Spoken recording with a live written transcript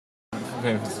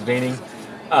if it's raining.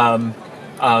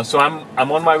 So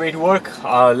I'm on my way to work.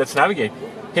 Let's navigate.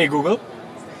 Hey Google,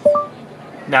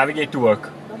 navigate to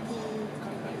work.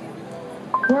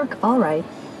 Work, all right.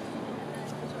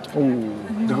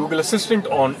 The Google Assistant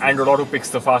on Android Auto picks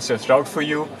the fastest route for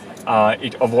you.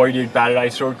 It avoided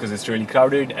Paradise Road because it's really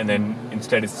crowded, and then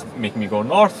instead it's making me go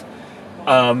north.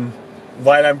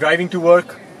 While I'm driving to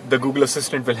work, the Google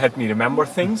Assistant will help me remember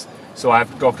things. So I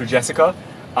have to talk to Jessica.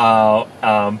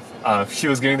 She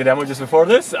was giving the demo just before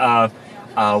this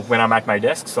when I'm at my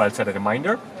desk, so I'll set a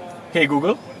reminder. Hey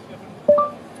Google,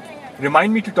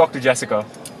 remind me to talk to Jessica.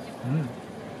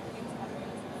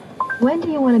 When do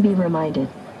you want to be reminded?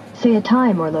 Say a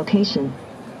time or location.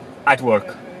 At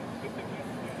work.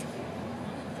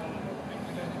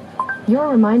 Your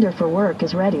reminder for work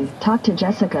is ready. Talk to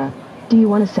Jessica. Do you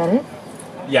want to set it?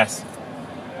 Yes.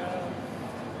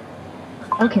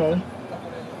 Okay.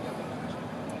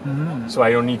 So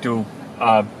I don't need to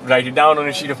write it down on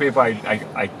a sheet of paper.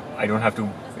 I don't have to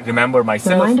remember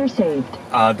myself. Reminder saved.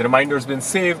 The reminder's been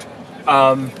saved.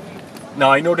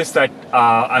 Now I noticed that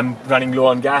I'm running low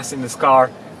on gas in this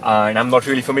car, and I'm not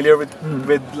really familiar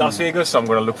with Las Vegas, so I'm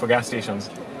going to look for gas stations.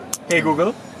 Hey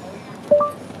Google,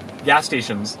 gas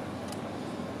stations.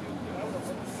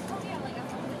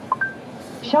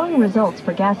 Showing results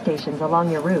for gas stations along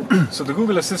your route. So the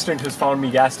Google Assistant has found me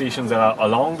gas stations that are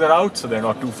along the route, so they're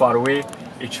not too far away.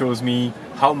 It shows me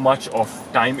how much of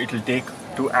time it will take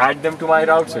to add them to my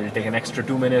route, so it'll take an extra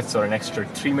 2 minutes or an extra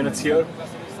 3 minutes here.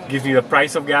 Gives me the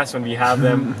price of gas when we have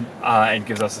them, and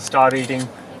gives us a star rating.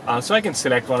 So I can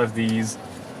select one of these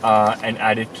and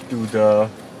add it to the.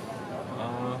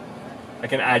 I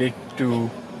can add it to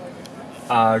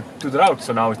the route.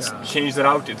 So now it's changed the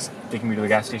route. It's taking me to the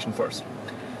gas station first.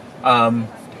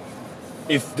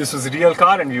 If this was a real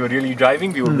car and we were really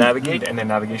driving, we would navigate and then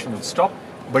navigation would stop.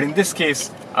 But in this case,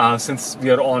 since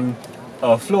we are on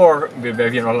a floor where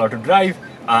we are not allowed to drive,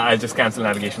 I'll just cancel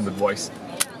navigation with voice.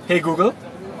 Hey Google,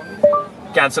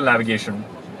 cancel navigation.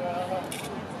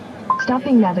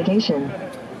 Stopping navigation.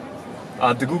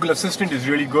 The Google Assistant is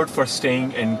really good for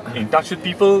staying in touch with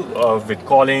people with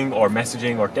calling or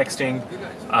messaging or texting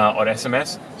or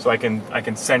SMS. So I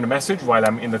can send a message while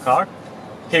I'm in the car.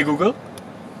 Hey Google,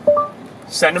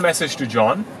 send a message to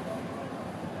John.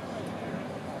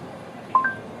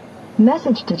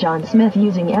 Message to John Smith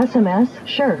using SMS?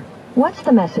 Sure. What's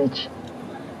the message?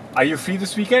 Are you free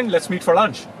this weekend? Let's meet for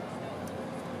lunch.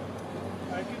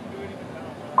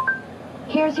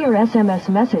 Here's your SMS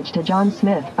message to John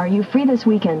Smith. Are you free this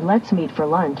weekend? Let's meet for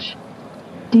lunch.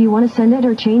 Do you want to send it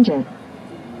or change it?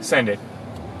 Send it.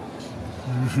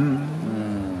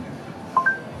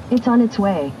 It's on its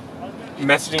way.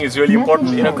 Messaging is really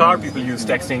important in a car. People use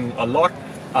texting a lot.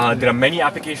 There are many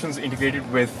applications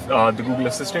integrated with the Google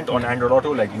Assistant on Android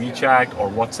Auto, like WeChat or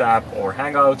WhatsApp or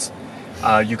Hangouts.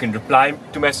 You can reply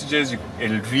to messages.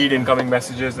 It'll read incoming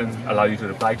messages and allow you to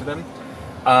reply to them.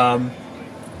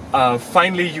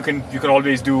 Finally, you can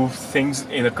always do things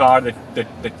in a car that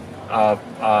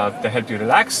help you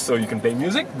relax. So you can play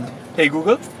music. Hey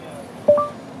Google,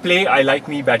 play "I Like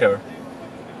Me Better."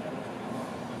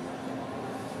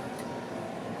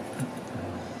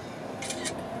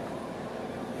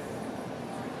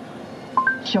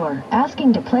 Sure.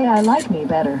 Asking to play "I Like Me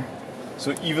Better."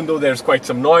 So even though there's quite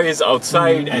some noise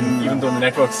outside, and even though the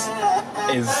network's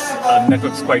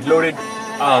quite loaded,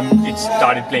 it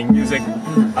started playing music.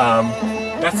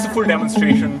 That's the full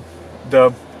demonstration.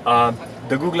 The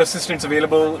Google Assistant's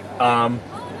available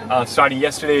starting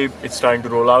yesterday. It's starting to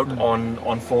roll out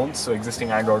on phones, so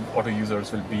existing Android Auto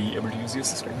users will be able to use the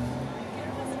assistant.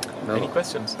 Any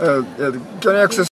questions? Can you access